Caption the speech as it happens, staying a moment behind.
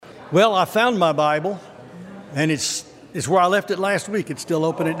Well, I found my Bible, and it's where I left it last week. It's still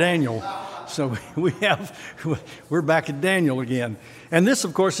open at Daniel. So we're back at Daniel again. And this,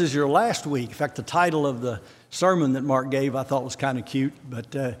 of course, is your last week. In fact, the title of the sermon that Mark gave I thought was kind of cute,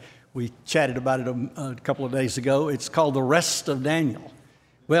 but we chatted about it a couple of days ago. It's called The Rest of Daniel.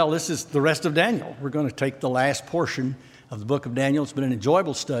 Well, this is the rest of Daniel. We're going to take the last portion of the book of Daniel. It's been an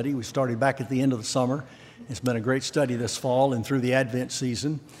enjoyable study. We started back at the end of the summer. It's been a great study this fall and through the Advent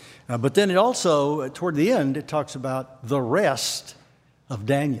season. But then it also, toward the end, it talks about the rest of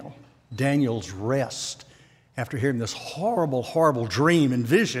Daniel, Daniel's rest. After hearing this horrible, horrible dream and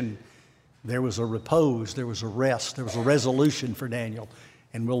vision, there was a repose, there was a rest, there was a resolution for Daniel.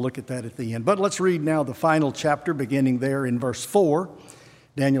 And we'll look at that at the end. But let's read now the final chapter, beginning there in verse 4,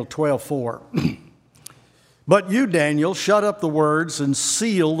 Daniel 12:4. But you, Daniel, shut up the words and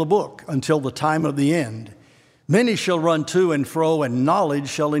seal the book until the time of the end. Many shall run to and fro, and knowledge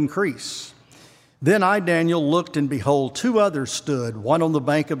shall increase. Then I, Daniel, looked, and behold, two others stood, one on the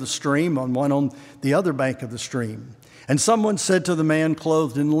bank of the stream, and one on the other bank of the stream. And someone said to the man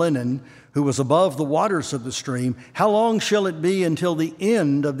clothed in linen, who was above the waters of the stream, how long shall it be until the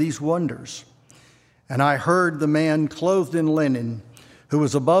end of these wonders? And I heard the man clothed in linen, who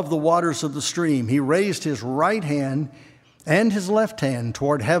was above the waters of the stream. He raised his right hand and his left hand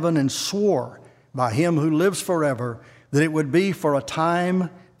toward heaven and swore by him who lives forever that it would be for a time,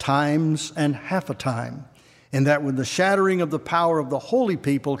 times, and half a time, and that when the shattering of the power of the holy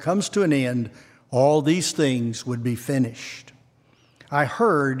people comes to an end, all these things would be finished. I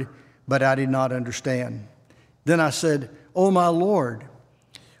heard, but I did not understand. Then I said, O my Lord,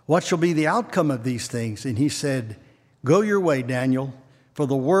 what shall be the outcome of these things? And he said, Go your way, Daniel, for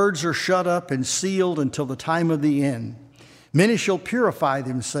the words are shut up and sealed until the time of the end. Many shall purify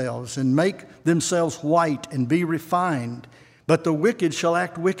themselves and make themselves white and be refined, but the wicked shall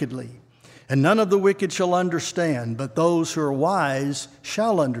act wickedly. And none of the wicked shall understand, but those who are wise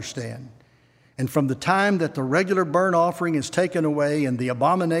shall understand. And from the time that the regular burnt offering is taken away and the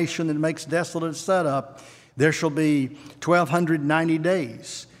abomination that makes desolate is set up, there shall be 1,290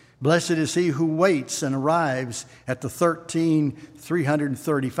 days. Blessed is he who waits and arrives at the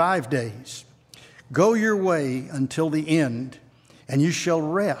 335 days. Go your way until the end, and you shall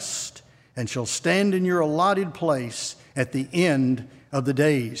rest and shall stand in your allotted place at the end of the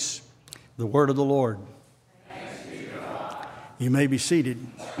days. The word of the Lord. Thanks be to God. You may be seated.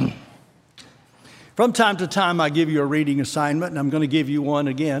 From time to time, I give you a reading assignment, and I'm going to give you one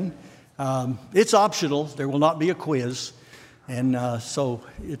again. It's optional. There will not be a quiz, and so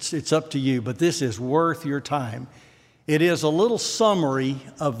it's up to you, but this is worth your time. It is a little summary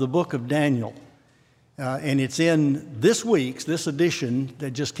of the book of Daniel. And it's in this edition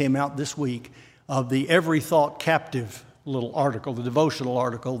that just came out this week of the Every Thought Captive little article, the devotional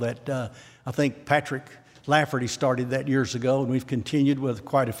article that I think Patrick Lafferty started that years ago, and we've continued with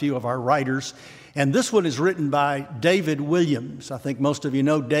quite a few of our writers. And this one is written by David Williams. I think most of you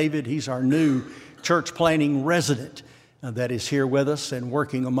know David. He's our new church planning resident that is here with us and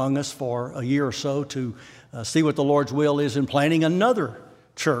working among us for a year or so to see what the Lord's will is in planning another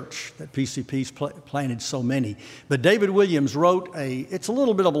church that PCP's planted so many. But David Williams wrote it's a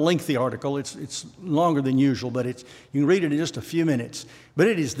little bit of a lengthy article. It's longer than usual, but you can read it in just a few minutes. But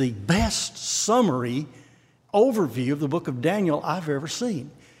it is the best summary overview of the book of Daniel I've ever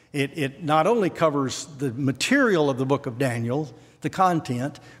seen. It not only covers the material of the book of Daniel, the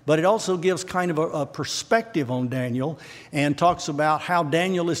content, but it also gives kind of a perspective on Daniel and talks about how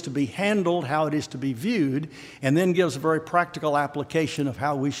Daniel is to be handled, how it is to be viewed, and then gives a very practical application of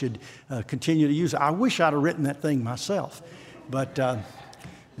how we should continue to use it. I wish I'd have written that thing myself, but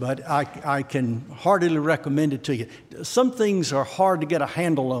I can heartily recommend it to you. Some things are hard to get a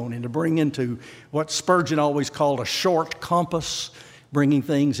handle on and to bring into what Spurgeon always called a short compass, bringing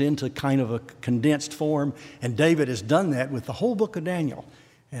things into kind of a condensed form. And David has done that with the whole book of Daniel.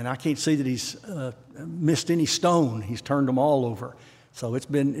 And I can't see that he's missed any stone. He's turned them all over. So it's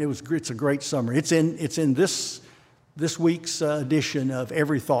a great summary. It's in this week's edition of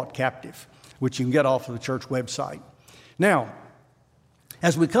Every Thought Captive, which you can get off of the church website. Now,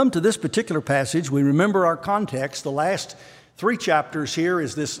 as we come to this particular passage, we remember our context. The last 3 chapters here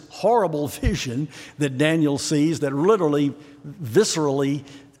is this horrible vision that Daniel sees that literally, viscerally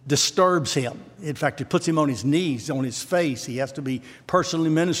disturbs him. In fact, it puts him on his knees, on his face. He has to be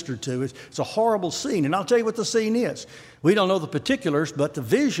personally ministered to. It's a horrible scene. And I'll tell you what the scene is. We don't know the particulars, but the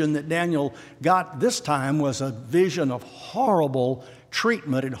vision that Daniel got this time was a vision of horrible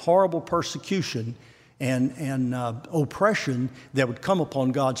treatment and horrible persecution and oppression that would come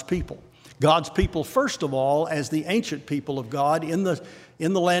upon God's people. God's people, first of all, as the ancient people of God in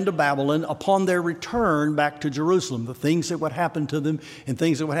the land of Babylon, upon their return back to Jerusalem, the things that would happen to them and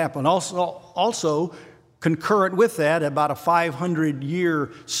things that would happen. Also concurrent with that, about a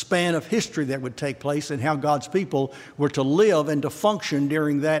 500-year span of history that would take place and how God's people were to live and to function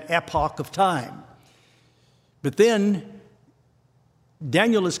during that epoch of time. But then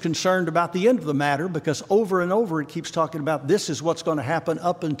Daniel is concerned about the end of the matter, because over and over it keeps talking about this is what's going to happen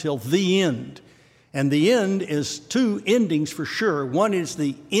up until the end. And the end is two endings for sure. One is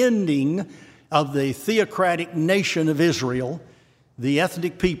the ending of the theocratic nation of Israel, the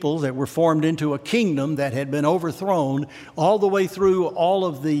ethnic people that were formed into a kingdom that had been overthrown, all the way through all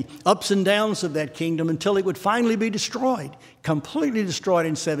of the ups and downs of that kingdom until it would finally be destroyed, completely destroyed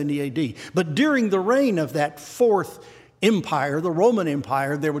in 70 AD. But during the reign of that fourth empire, the Roman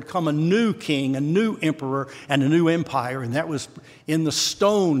Empire, there would come a new king, a new emperor, and a new empire. And that was in the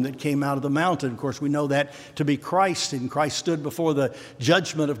stone that came out of the mountain. Of course, we know that to be Christ. And Christ stood before the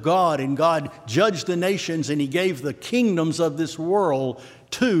judgment of God. And God judged the nations, and he gave the kingdoms of this world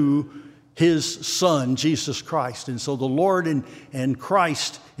to his Son, Jesus Christ. And so the Lord and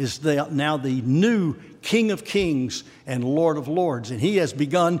Christ is now the new King of Kings and Lord of Lords. And he has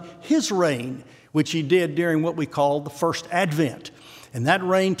begun his reign, which he did during what we call the First Advent. And that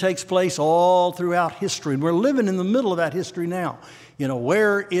reign takes place all throughout history. And we're living in the middle of that history now. You know,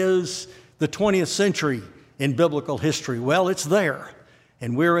 where is the 20th century in biblical history? Well, it's there.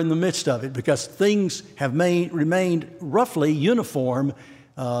 And we're in the midst of it because things have remained roughly uniform.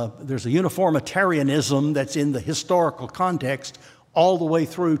 There's a uniformitarianism that's in the historical context all the way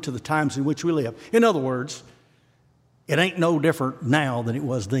through to the times in which we live. In other words, it ain't no different now than it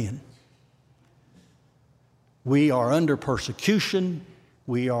was then. We are under persecution.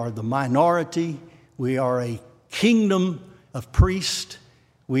 We are the minority. We are a kingdom of priests.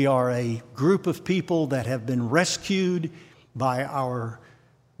 We are a group of people that have been rescued by our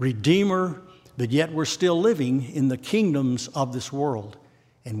Redeemer, but yet we're still living in the kingdoms of this world.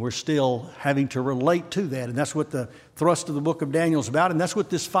 And we're still having to relate to that. And that's what the thrust of the book of Daniel is about. And that's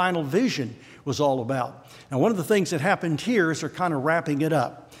what this final vision was all about. Now, one of the things that happened here is they're kind of wrapping it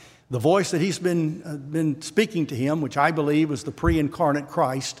up. The voice that he's been speaking to him, which I believe was the pre-incarnate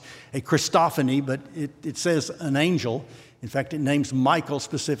Christ, a Christophany, but it says an angel. In fact, it names Michael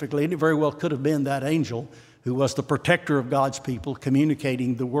specifically, and it very well could have been that angel who was the protector of God's people,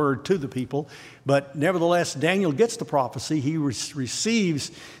 communicating the word to the people. But nevertheless, Daniel gets the prophecy. He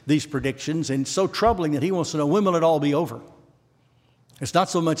receives these predictions, and it's so troubling that he wants to know, when will it all be over? It's not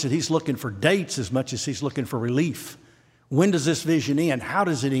so much that he's looking for dates as much as he's looking for relief. When does this vision end? How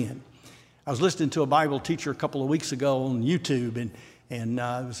does it end? I was listening to a Bible teacher a couple of weeks ago on YouTube, and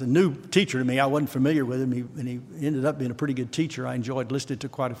it was a new teacher to me. I wasn't familiar with him, and he ended up being a pretty good teacher. I enjoyed listening to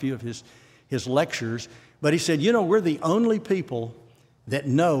quite a few of his lectures. But he said, you know, we're the only people that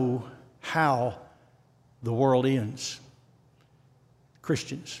know how the world ends.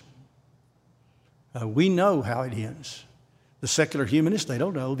 Christians. We know how it ends. The secular humanists, they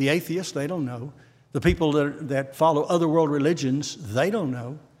don't know. The atheists, they don't know. The people that follow other world religions, they don't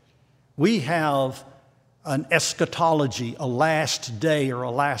know. We have an eschatology, a last day or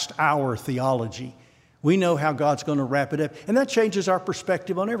a last hour theology. We know how God's going to wrap it up. And that changes our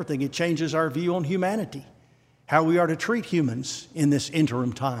perspective on everything. It changes our view on humanity, how we are to treat humans in this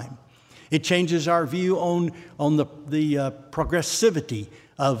interim time. It changes our view on the progressivity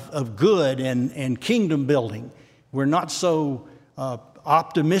of good and kingdom building. We're not so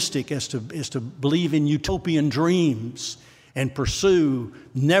optimistic as to believe in utopian dreams and pursue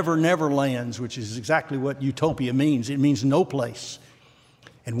never lands, which is exactly what utopia means. It means no place.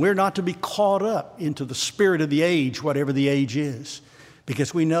 And we're not to be caught up into the spirit of the age, whatever the age is,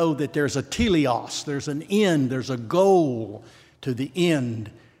 because we know that there's a teleos, there's an end, there's a goal to the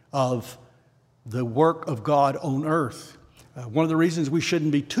end of the work of God on earth. One of the reasons we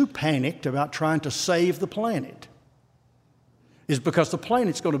shouldn't be too panicked about trying to save the planet is because the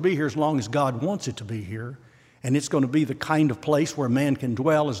planet's going to be here as long as God wants it to be here, and it's going to be the kind of place where man can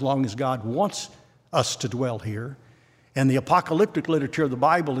dwell as long as God wants us to dwell here. And the apocalyptic literature of the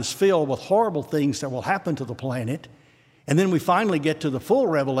Bible is filled with horrible things that will happen to the planet. And then we finally get to the full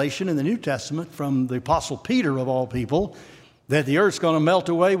revelation in the New Testament from the Apostle Peter, of all people, that the earth's going to melt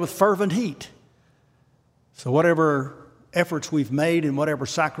away with fervent heat. So whatever efforts we've made and whatever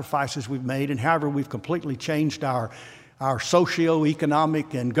sacrifices we've made, and however we've completely changed our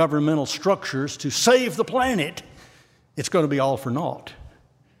socio-economic and governmental structures to save the planet, it's going to be all for naught.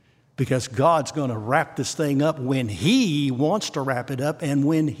 Because God's going to wrap this thing up when He wants to wrap it up and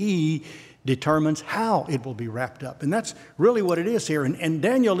when He determines how it will be wrapped up. And that's really what it is here. And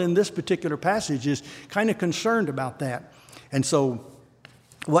Daniel in this particular passage is kind of concerned about that. And so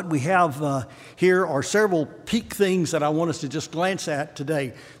what we have here are several peak things that I want us to just glance at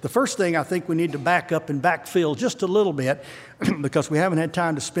today. The first thing I think we need to back up and backfill just a little bit because we haven't had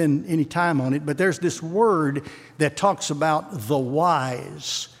time to spend any time on it, but there's this word that talks about the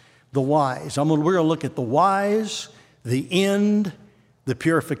wise. The wise. We're going to look at the wise, the end, the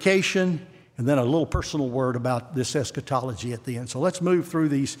purification, and then a little personal word about this eschatology at the end. So let's move through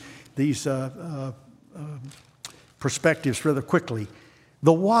these perspectives rather quickly.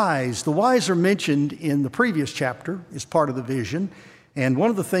 The wise are mentioned in the previous chapter as part of the vision. And one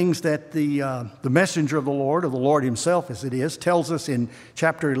of the things that the messenger of the Lord, or the Lord himself as it is, tells us in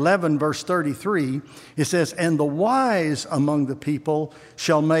chapter 11, verse 33, it says, "And the wise among the people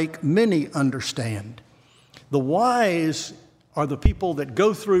shall make many understand." The wise are the people that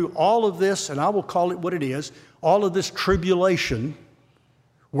go through all of this, and I will call it what it is, all of this tribulation,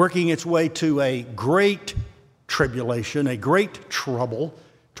 working its way to a great tribulation, a great trouble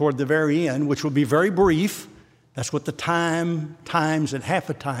toward the very end, which will be very brief. That's what the times, and half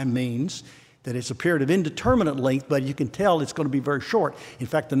a time means, that it's a period of indeterminate length, but you can tell it's going to be very short. In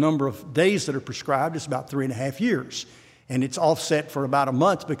fact, the number of days that are prescribed is about 3.5 years. And it's offset for about a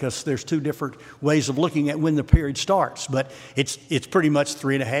month because there's two different ways of looking at when the period starts. But it's pretty much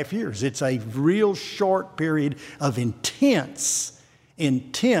 3.5 years. It's a real short period of intense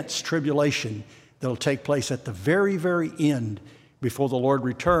tribulation that will take place at the very, very end before the Lord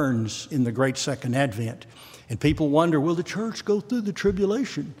returns in the great second advent. And people wonder, will the church go through the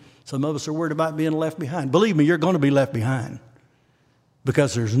tribulation? Some of us are worried about being left behind. Believe me, you're going to be left behind.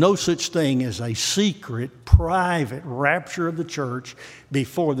 Because there's no such thing as a secret, private rapture of the church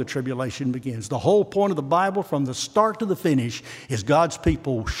before the tribulation begins. The whole point of the Bible from the start to the finish is God's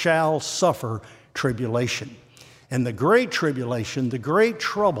people shall suffer tribulation. And the great tribulation, the great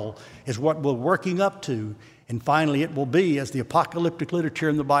trouble is what we're working up to. And finally it will be, as the apocalyptic literature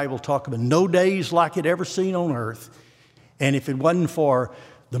in the Bible talk about, no days like it ever seen on earth. And if it wasn't for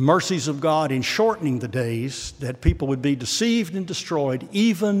the mercies of God in shortening the days, that people would be deceived and destroyed,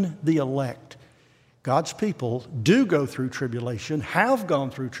 even the elect. God's people do go through tribulation, have gone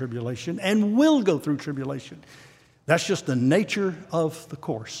through tribulation, and will go through tribulation. That's just the nature of the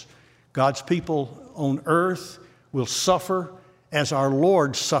course. God's people on earth will suffer as our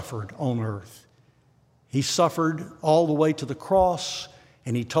Lord suffered on earth. He suffered all the way to the cross,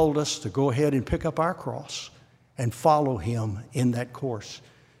 and he told us to go ahead and pick up our cross and follow him in that course.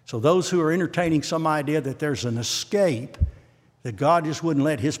 So those who are entertaining some idea that there's an escape, that God just wouldn't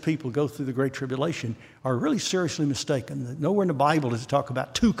let his people go through the great tribulation, are really seriously mistaken. Nowhere in the Bible does it talk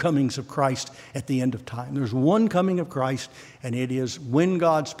about two comings of Christ at the end of time. There's one coming of Christ, and it is when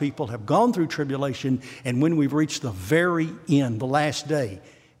God's people have gone through tribulation and when we've reached the very end, the last day,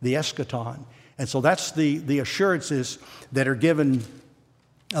 the eschaton. And so that's the assurances that are given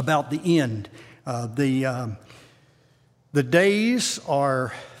about the end. The days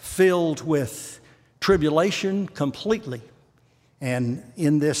are filled with tribulation completely. And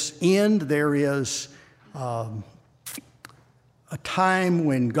in this end, there is a time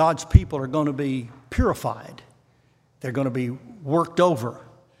when God's people are going to be purified. They're going to be worked over.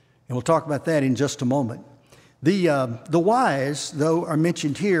 And we'll talk about that in just a moment. The wise, though, are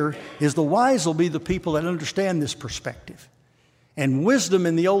mentioned here, is the wise will be the people that understand this perspective. And wisdom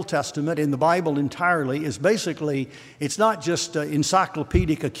in the Old Testament, in the Bible entirely, is basically, it's not just an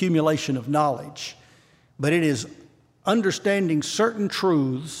encyclopedic accumulation of knowledge, but it is understanding certain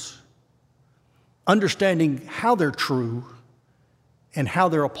truths, understanding how they're true, and how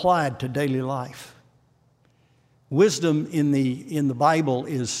they're applied to daily life. Wisdom in the Bible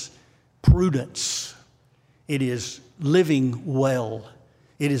is prudence. It is living well.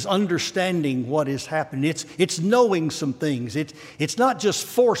 It is understanding what is happening. It's knowing some things. It's not just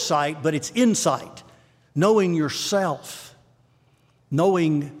foresight, but it's insight. Knowing yourself.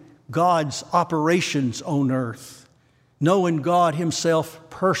 Knowing God's operations on earth. Knowing God himself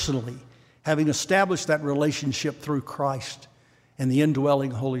personally. Having established that relationship through Christ and the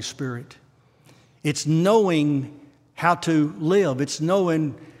indwelling Holy Spirit. It's knowing how to live. It's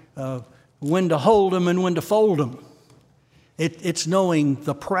knowing when to hold them and when to fold them. It's knowing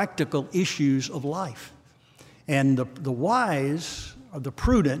the practical issues of life. And the wise, or the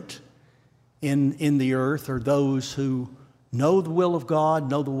prudent in the earth, are those who know the will of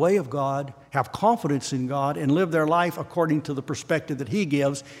God, know the way of God, have confidence in God, and live their life according to the perspective that he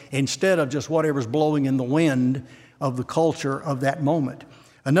gives, instead of just whatever's blowing in the wind of the culture of that moment.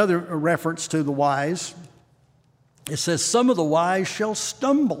 Another reference to the wise, it says, some of the wise shall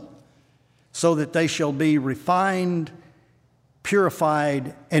stumble. so that they shall be refined,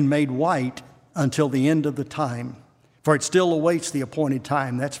 purified, and made white until the end of the time. For it still awaits the appointed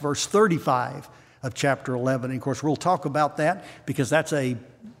time. That's verse 35 of chapter 11. And of course, we'll talk about that because that's a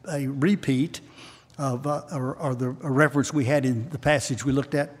repeat of a reference we had in the passage we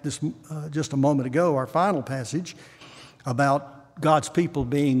looked at this just a moment ago, our final passage, about God's people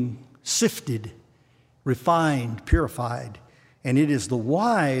being sifted, refined, purified. And it is the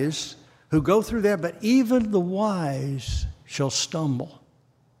wise who go through that, but even the wise shall stumble.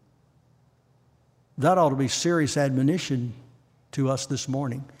 That ought to be serious admonition to us this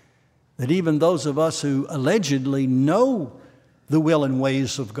morning, that even those of us who allegedly know the will and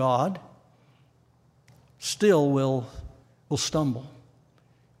ways of God still will stumble,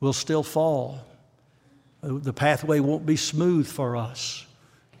 will still fall. The pathway won't be smooth for us.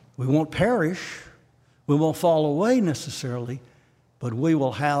 We won't perish. We won't fall away necessarily, but we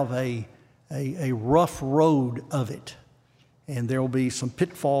will have a rough road of it, and there will be some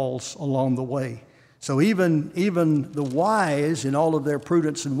pitfalls along the way. So even the wise in all of their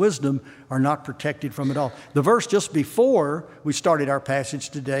prudence and wisdom are not protected from it all. The verse just before we started our passage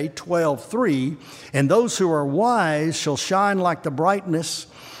today, 12:3, and those who are wise shall shine like the brightness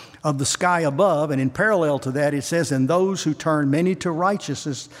of the sky above. And in parallel to that, it says, and those who turn many to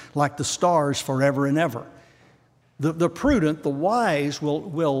righteousness like the stars forever and ever. The prudent, the wise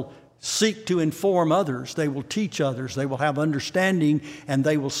will seek to inform others. They will teach others. They will have understanding, and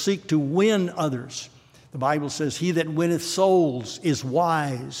they will seek to win others. The Bible says, he that winneth souls is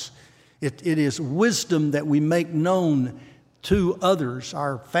wise. It is wisdom that we make known to others,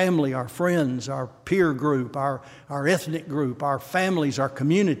 our family, our friends, our peer group, our ethnic group, our families, our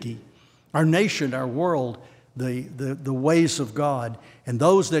community, our nation, our world, the ways of God. And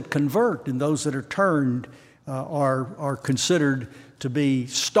those that convert and those that are turned are considered to be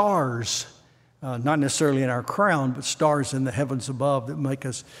stars, not necessarily in our crown, but stars in the heavens above that make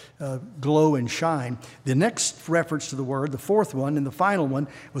us glow and shine. The next reference to the word, the fourth one and the final one,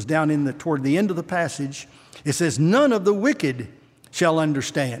 was down toward the end of the passage. It says, none of the wicked shall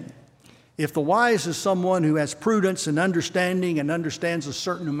understand. If the wise is someone who has prudence and understanding and understands a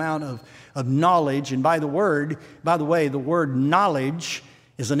certain amount of knowledge, and by the way, the word knowledge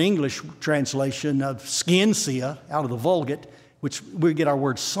is an English translation of scientia, out of the Vulgate, which we get our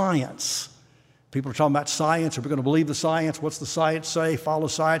word science. People are talking about science. Are we going to believe the science? What's the science say? Follow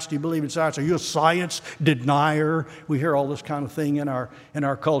science. Do you believe in science? Are you a science denier? We hear all this kind of thing in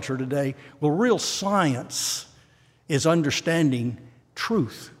our culture today. Well, real science is understanding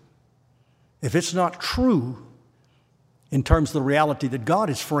truth. If it's not true in terms of the reality that God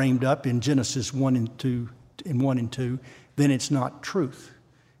has framed up in Genesis 1 and 2, then it's not truth.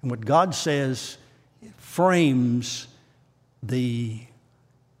 And what God says frames the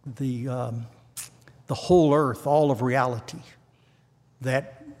whole earth, all of reality,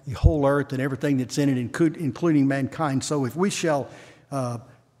 that the whole earth and everything that's in it, including mankind. So if we shall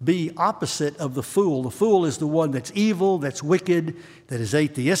be opposite of the fool is the one that's evil, that's wicked, that is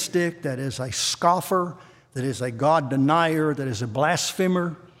atheistic, that is a scoffer, that is a God denier, that is a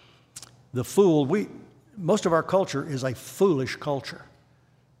blasphemer. The fool, most of our culture is a foolish culture.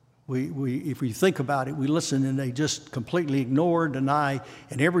 If we think about it, we listen and they just completely ignore, deny,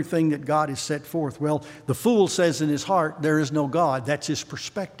 and everything that God has set forth. Well, the fool says in his heart, there is no God. That's his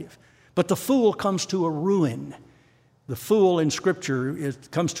perspective. But the fool comes to a ruin. The fool in Scripture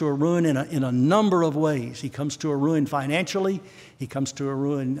comes to a ruin in a number of ways. He comes to a ruin financially. He comes to a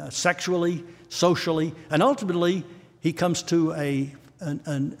ruin sexually, socially, and ultimately he comes to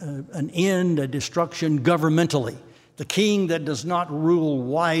an end, a destruction governmentally. The king that does not rule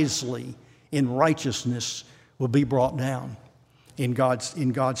wisely in righteousness will be brought down in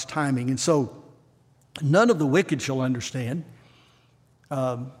God's timing. And so none of the wicked shall understand.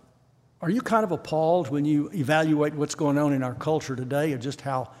 Are you kind of appalled when you evaluate what's going on in our culture today of just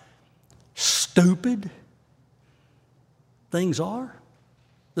how stupid things are?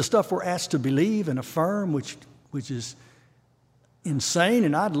 The stuff we're asked to believe and affirm, which is insane,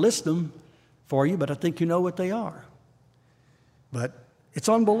 and I'd list them for you, but I think you know what they are. But it's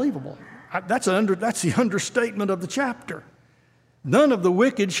unbelievable. That's the understatement of the chapter. None of the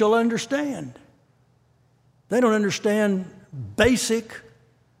wicked shall understand. They don't understand basic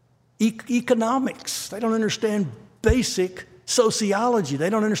economics. They don't understand basic sociology. They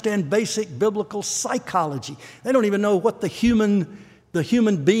don't understand basic biblical psychology. They don't even know what the human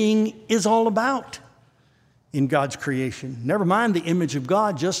being is all about in God's creation. Never mind the image of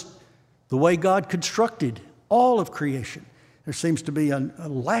God, just the way God constructed all of creation. There seems to be a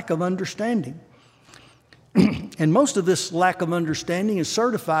lack of understanding. And most of this lack of understanding is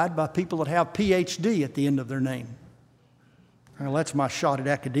certified by people that have PhD at the end of their name. Well, that's my shot at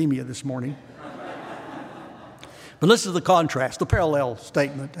academia this morning. But listen to the contrast, the parallel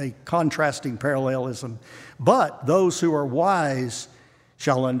statement, a contrasting parallelism. But those who are wise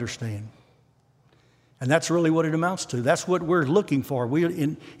shall understand. And that's really what it amounts to. That's what we're looking for.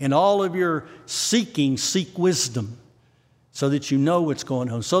 In all of your seeking, seek wisdom so that you know what's going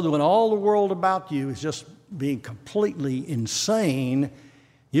on. So that when all the world about you is just being completely insane,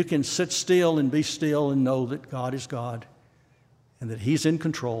 you can sit still and be still and know that God is God and that He's in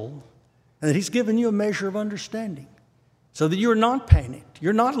control and that He's given you a measure of understanding so that you're not panicked.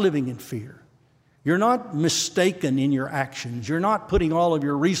 You're not living in fear. You're not mistaken in your actions. You're not putting all of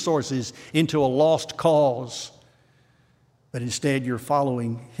your resources into a lost cause, but instead you're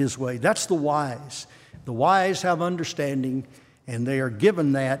following His way. That's the wise. The wise have understanding, and they are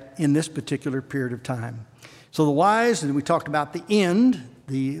given that in this particular period of time. So the wise, and we talked about the end,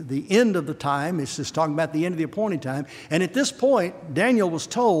 the end of the time. It's just talking about the end of the appointed time. And at this point, Daniel was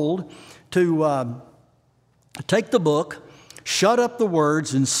told to take the book, shut up the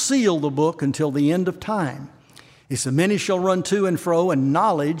words, and seal the book until the end of time. He said, many shall run to and fro, and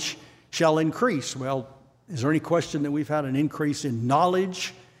knowledge shall increase. Well, is there any question that we've had an increase in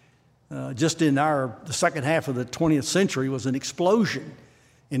knowledge? Just in the second half of the 20th century was an explosion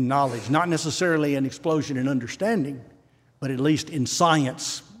in knowledge. Not necessarily an explosion in understanding, but at least in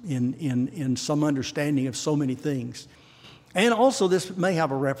science, in some understanding of so many things. And also this may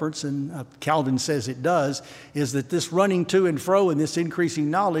have a reference, and Calvin says it does, is that this running to and fro and this increasing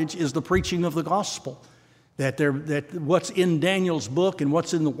knowledge is the preaching of the gospel. That what's in Daniel's book and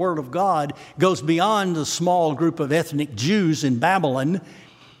what's in the Word of God goes beyond the small group of ethnic Jews in Babylon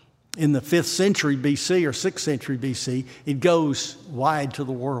in the 5th century BC or 6th century BC. It goes wide to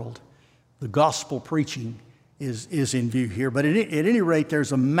the world. The gospel preaching is in view here. But at any rate,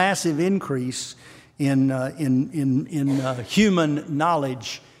 there's a massive increase in human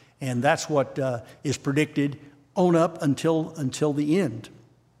knowledge, and that's what is predicted on up until the end.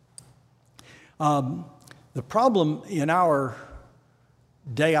 The problem in our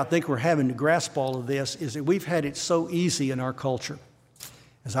day, I think we're having to grasp all of this, is that we've had it so easy in our culture.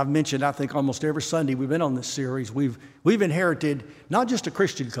 As I've mentioned, I think almost every Sunday we've been on this series, we've inherited not just a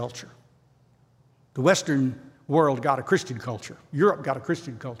Christian culture. The Western world got a Christian culture. Europe got a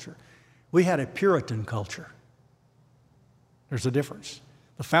Christian culture. We had a Puritan culture. There's a difference.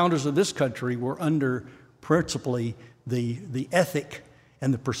 The founders of this country were under principally the ethic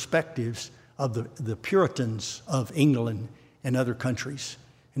and the perspectives of the Puritans of England and other countries.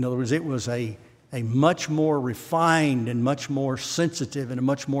 In other words, it was a much more refined and much more sensitive and a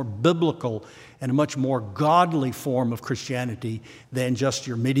much more biblical and a much more godly form of Christianity than just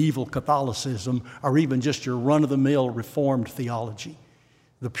your medieval Catholicism or even just your run-of-the-mill Reformed theology.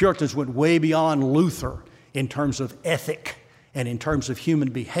 The Puritans went way beyond Luther in terms of ethic and in terms of human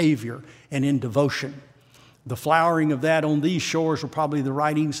behavior and in devotion. The flowering of that on these shores were probably the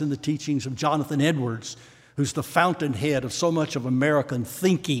writings and the teachings of Jonathan Edwards, who's the fountainhead of so much of American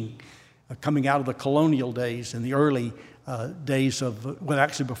thinking coming out of the colonial days and the early days of, well,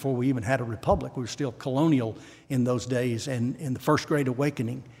 actually before we even had a republic. We were still colonial in those days and in the First Great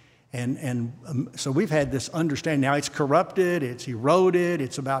Awakening. So we've had this understanding. Now it's corrupted, it's eroded,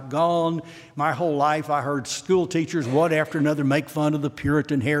 it's about gone. My whole life I heard school teachers, one after another, make fun of the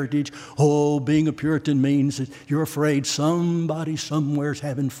Puritan heritage. Oh, being a Puritan means that you're afraid somebody somewhere's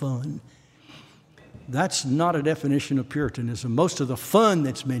having fun. That's not a definition of Puritanism. Most of the fun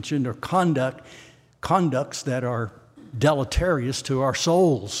that's mentioned are conducts that are deleterious to our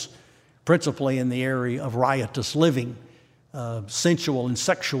souls, principally in the area of riotous living. Sensual and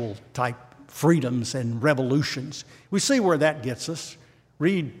sexual type freedoms and revolutions. We see where that gets us.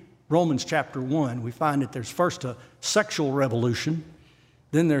 Read Romans chapter 1. We find that there's first a sexual revolution,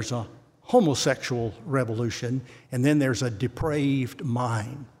 then there's a homosexual revolution, and then there's a depraved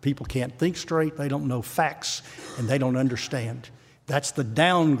mind. People can't think straight, they don't know facts, and they don't understand. That's the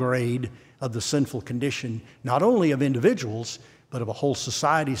downgrade of the sinful condition, not only of individuals, but of a whole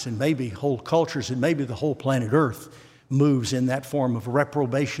societies and maybe whole cultures and maybe the whole planet Earth moves in that form of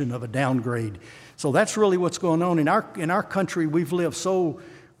reprobation, of a downgrade. So that's really what's going on. In our country, we've lived so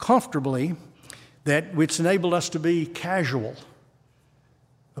comfortably that it's enabled us to be casual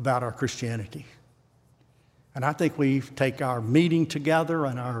about our Christianity. And I think we take our meeting together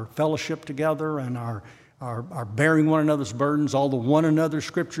and our fellowship together and our bearing one another's burdens, all the one another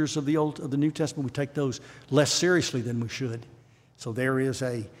scriptures of the New Testament, we take those less seriously than we should. So there is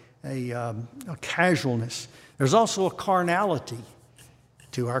a casualness. There's also a carnality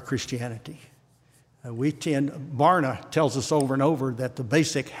to our Christianity. Barna tells us over and over that the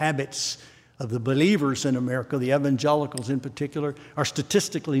basic habits of the believers in America, the evangelicals in particular, are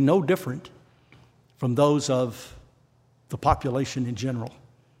statistically no different from those of the population in general.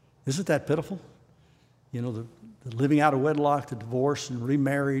 Isn't that pitiful? You know, the living out of wedlock, the divorce and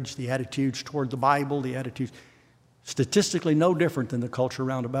remarriage, the attitudes toward the Bible, the attitudes, statistically no different than the culture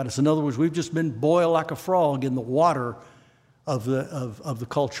around about us. In other words, we've just been boiled like a frog in the water of the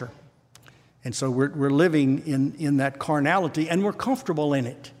culture. And so we're living in that carnality, and we're comfortable in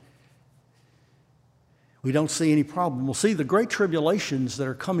it. We don't see any problem. We'll see the great tribulations that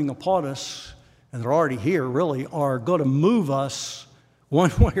are coming upon us, and they're already here, really, are going to move us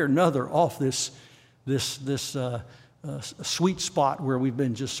one way or another off this sweet spot where we've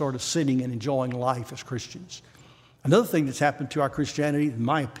been just sort of sitting and enjoying life as Christians. Another thing that's happened to our Christianity, in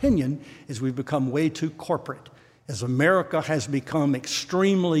my opinion, is we've become way too corporate. As America has become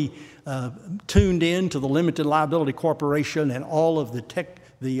extremely tuned in to the limited liability corporation and all of the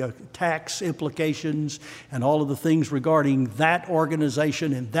tax implications and all of the things regarding that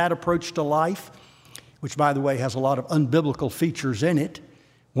organization and that approach to life, which, by the way, has a lot of unbiblical features in it.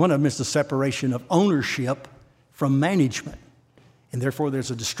 One of them is the separation of ownership from management. And therefore,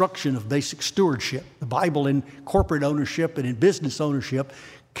 there's a destruction of basic stewardship. The Bible in corporate ownership and in business ownership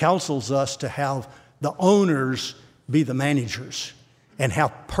counsels us to have the owners be the managers and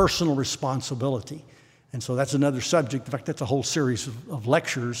have personal responsibility. And so that's another subject. In fact, that's a whole series of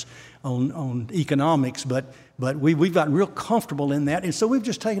lectures on economics. But we've gotten real comfortable in that. And so we've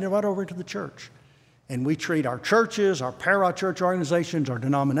just taken it right over into the church. And we treat our churches, our para-church organizations, our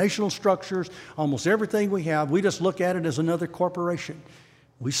denominational structures, almost everything we have, we just look at it as another corporation.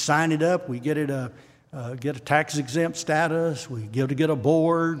 We sign it up, we get a tax-exempt status, we get a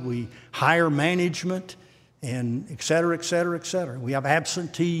board, we hire management, and et cetera, et cetera, et cetera. We have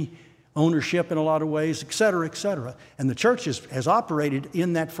absentee ownership in a lot of ways, et cetera, et cetera. And the church has operated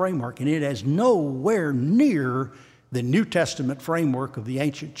in that framework, and it is nowhere near the New Testament framework of the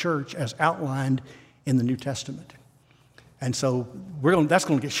ancient church as outlined in the New Testament. And so that's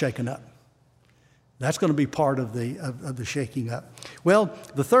going to get shaken up. That's going to be part of the shaking up. Well,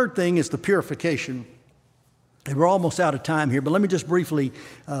 the third thing is the purification. And we're almost out of time here, but let me just briefly,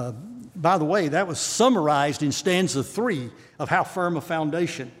 by the way, that was summarized in stanza 3 of How Firm a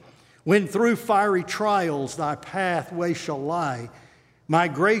Foundation. When through fiery trials thy pathway shall lie, my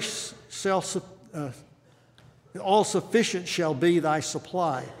grace all sufficient shall be thy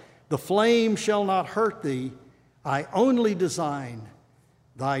supply. The flame shall not hurt thee. I only design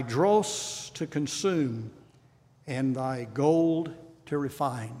thy dross to consume and thy gold to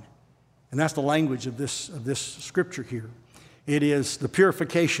refine. And that's the language of this scripture here. It is the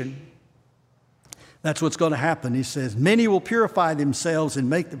purification. That's what's going to happen. He says, many will purify themselves and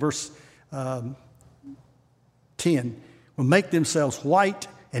make, verse 10, will make themselves white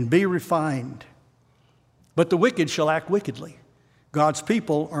and be refined. But the wicked shall act wickedly. God's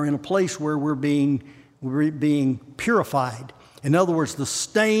people are in a place where we're being purified. In other words, the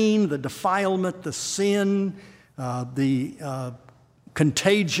stain, the defilement, the sin, the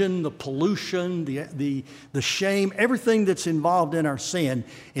contagion, the pollution, the shame, everything that's involved in our sin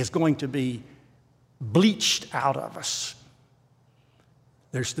is going to be bleached out of us.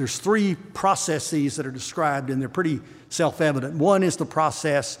 There's 3 processes that are described, and they're pretty self-evident. One is the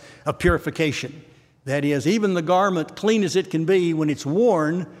process of purification. That is, even the garment, clean as it can be, when it's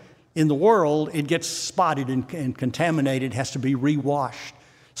worn in the world, it gets spotted and contaminated, has to be re-washed.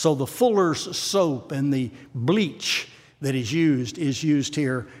 So the fuller's soap and the bleach that is used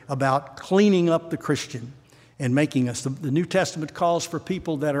here about cleaning up the Christian and making us. The New Testament calls for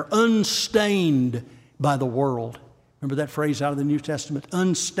people that are unstained by the world. Remember that phrase out of the New Testament?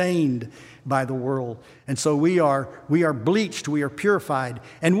 Unstained by the world. And so we are bleached, we are purified,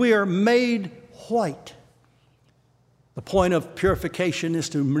 and we are made white. The point of purification is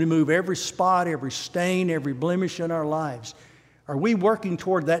to remove every spot, every stain, every blemish in our lives. Are we working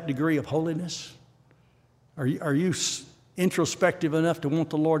toward that degree of holiness? Are you introspective enough to want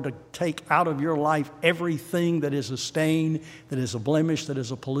the Lord to take out of your life everything that is a stain, that is a blemish, that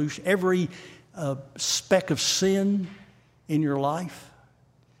is a pollution, every speck of sin in your life?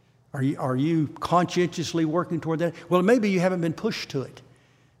 Are you conscientiously working toward that? Well, maybe you haven't been pushed to it.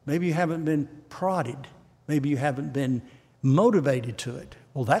 Maybe you haven't been prodded. Maybe you haven't been motivated to it.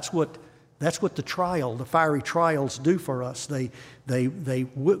 Well, that's what the fiery trials do for us. They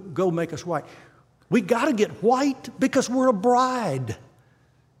go make us white. We got to get white because we're a bride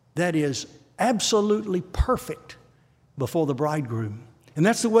that is absolutely perfect before the bridegroom. And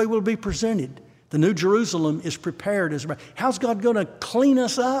that's the way we'll be presented. The New Jerusalem is prepared as a bride. How's God going to clean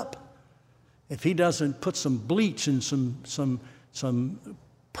us up? if he doesn't put some bleach and some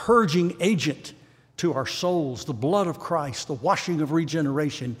purging agent to our souls, the blood of Christ, the washing of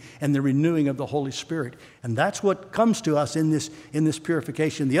regeneration, and the renewing of the Holy Spirit. And that's what comes to us in this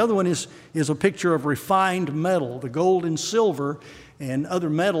purification. The other one is a picture of refined metal, the gold and silver and other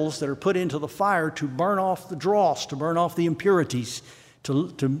metals that are put into the fire to burn off the dross, to burn off the impurities,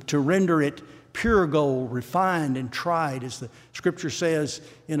 to render it pure gold, refined and tried, as the Scripture says,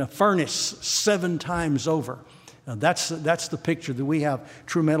 in a furnace 7 times over. Now that's the picture that we have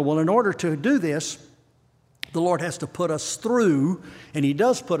true metal. Well, in order to do this, the Lord has to put us through, and He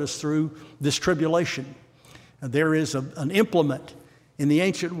does put us through this tribulation. Now, there is an implement in the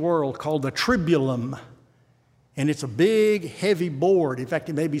ancient world called the tribulum, and it's a big, heavy board. In fact,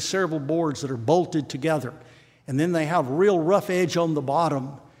 it may be several boards that are bolted together, and then they have real rough edge on the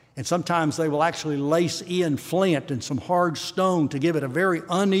bottom. And sometimes they will actually lace in flint and some hard stone to give it a very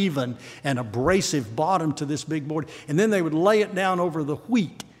uneven and abrasive bottom to this big board. And then they would lay it down over the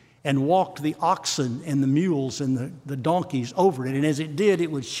wheat and walk the oxen and the mules and the donkeys over it. And as it did, it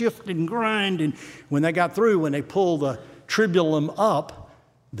would shift and grind. And when they got through, when they pulled the tribulum up,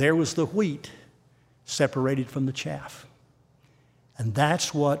 there was the wheat separated from the chaff. And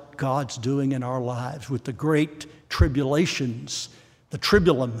that's what God's doing in our lives with the great tribulations. The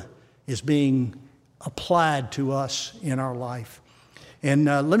tribulum is being applied to us in our life. And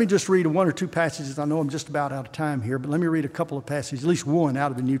let me just read 1 or 2 passages. I know I'm just about out of time here, but let me read a couple of passages, at least one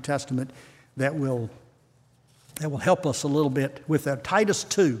out of the New Testament that will help us a little bit with that. Titus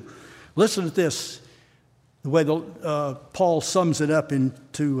 2. Listen to this, the way Paul sums it up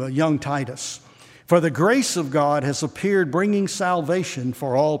into young Titus. For the grace of God has appeared, bringing salvation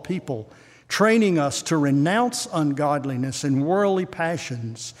for all people, training us to renounce ungodliness and worldly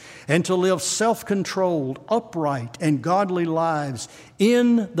passions, and to live self-controlled, upright, and godly lives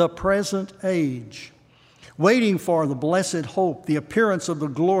in the present age, waiting for the blessed hope, the appearance of the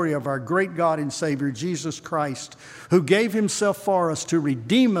glory of our great God and Savior, Jesus Christ, who gave Himself for us to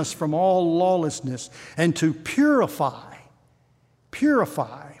redeem us from all lawlessness and to purify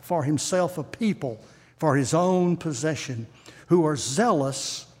for Himself a people for His own possession, who are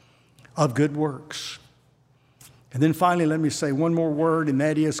zealous of good works. And then finally, let me say one more word, and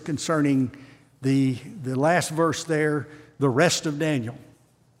that is concerning the last verse there, the rest of Daniel.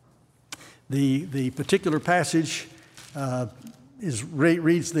 The particular passage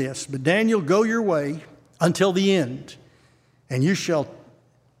reads this: But Daniel, go your way until the end, and you shall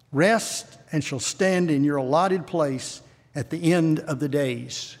rest and shall stand in your allotted place at the end of the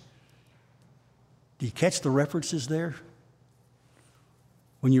days. Do you catch the references there?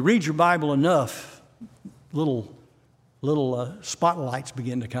 When you read your Bible enough, little spotlights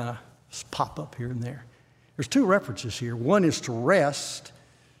begin to kind of pop up here and there. There's 2 references here. One is to rest.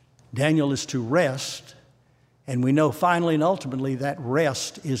 Daniel is to rest. And we know finally and ultimately that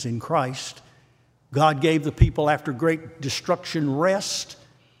rest is in Christ. God gave the people after great destruction rest.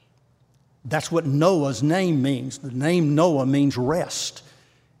 That's what Noah's name means. The name Noah means rest.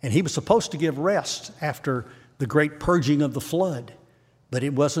 And he was supposed to give rest after the great purging of the flood. But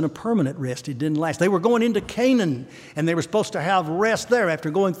it wasn't a permanent rest. It didn't last. They were going into Canaan, and they were supposed to have rest there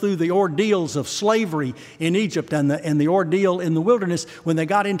after going through the ordeals of slavery in Egypt and the ordeal in the wilderness. When they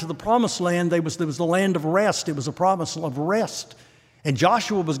got into the promised land, there was the land of rest. It was a promise of rest. And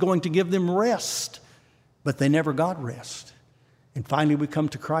Joshua was going to give them rest, but they never got rest. And finally we come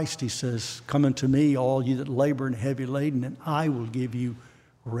to Christ. He says, "Come unto me, all you that labor and heavy laden, and I will give you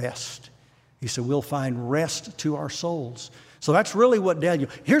rest." He said, we'll find rest to our souls. So that's really what Daniel.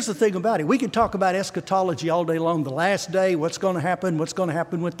 Here's the thing about it. We can talk about eschatology all day long. The last day, what's going to happen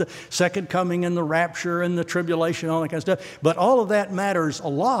with the second coming and the rapture and the tribulation, all that kind of stuff. But all of that matters a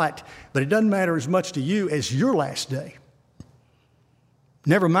lot, but it doesn't matter as much to you as your last day.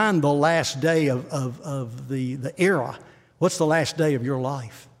 Never mind the last day of the era. What's the last day of your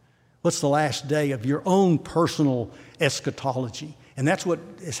life? What's the last day of your own personal eschatology? And that's what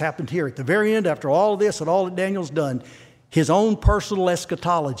has happened here. At the very end, after all of this and all that Daniel's done, his own personal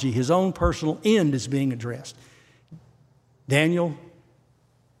eschatology, his own personal end is being addressed. Daniel,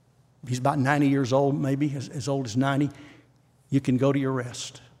 he's about 90 years old, maybe as old as 90. You can go to your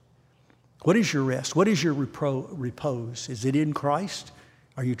rest. What is your rest? What is your repose? Is it in Christ?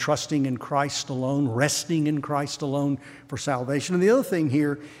 Are you trusting in Christ alone, resting in Christ alone for salvation? And the other thing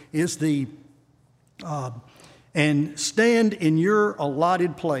here is and stand in your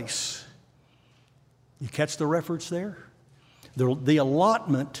allotted place. You catch the reference there? The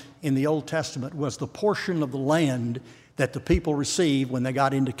allotment in the Old Testament was the portion of the land that the people received when they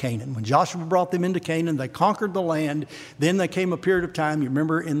got into Canaan. When Joshua brought them into Canaan, they conquered the land. Then there came a period of time, you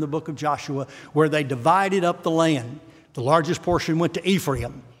remember in the book of Joshua, where they divided up the land. The largest portion went to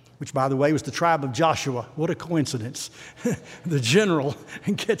Ephraim, which, by the way, was the tribe of Joshua. What a coincidence. The general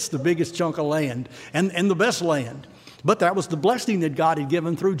gets the biggest chunk of land and the best land. But that was the blessing that God had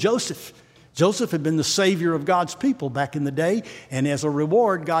given through Joseph. Joseph had been the savior of God's people back in the day, and as a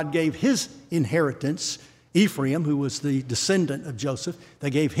reward, God gave his inheritance, Ephraim, who was the descendant of Joseph, they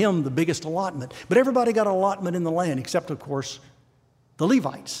gave him the biggest allotment. But everybody got an allotment in the land, except, of course, the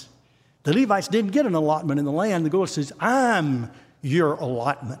Levites. The Levites didn't get an allotment in the land. The God says, I'm your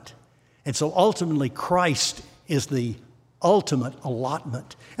allotment. And so ultimately, Christ is the ultimate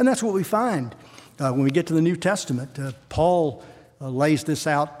allotment. And that's what we find when we get to the New Testament. Paul lays this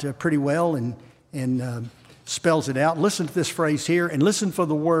out pretty well and spells it out. Listen to this phrase here, and listen for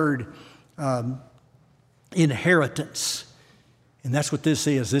the word inheritance. And that's what this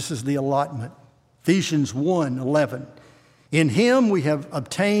is. This is the allotment. Ephesians 1:11. In him we have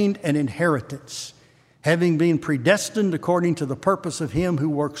obtained an inheritance, having been predestined according to the purpose of him who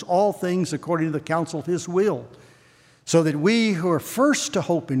works all things according to the counsel of his will, so that we who are first to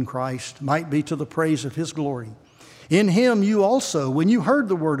hope in Christ might be to the praise of his glory. In him you also, when you heard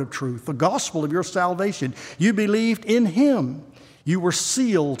the word of truth, the gospel of your salvation, you believed in him. You were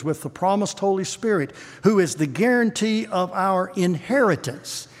sealed with the promised Holy Spirit, who is the guarantee of our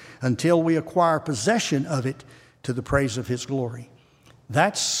inheritance until we acquire possession of it to the praise of his glory.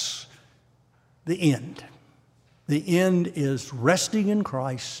 That's the end. The end is resting in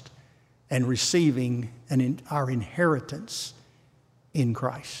Christ and receiving our inheritance in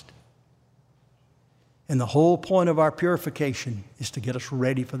Christ. And the whole point of our purification is to get us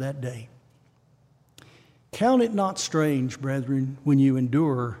ready for that day. Count it not strange, brethren, when you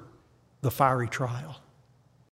endure the fiery trial.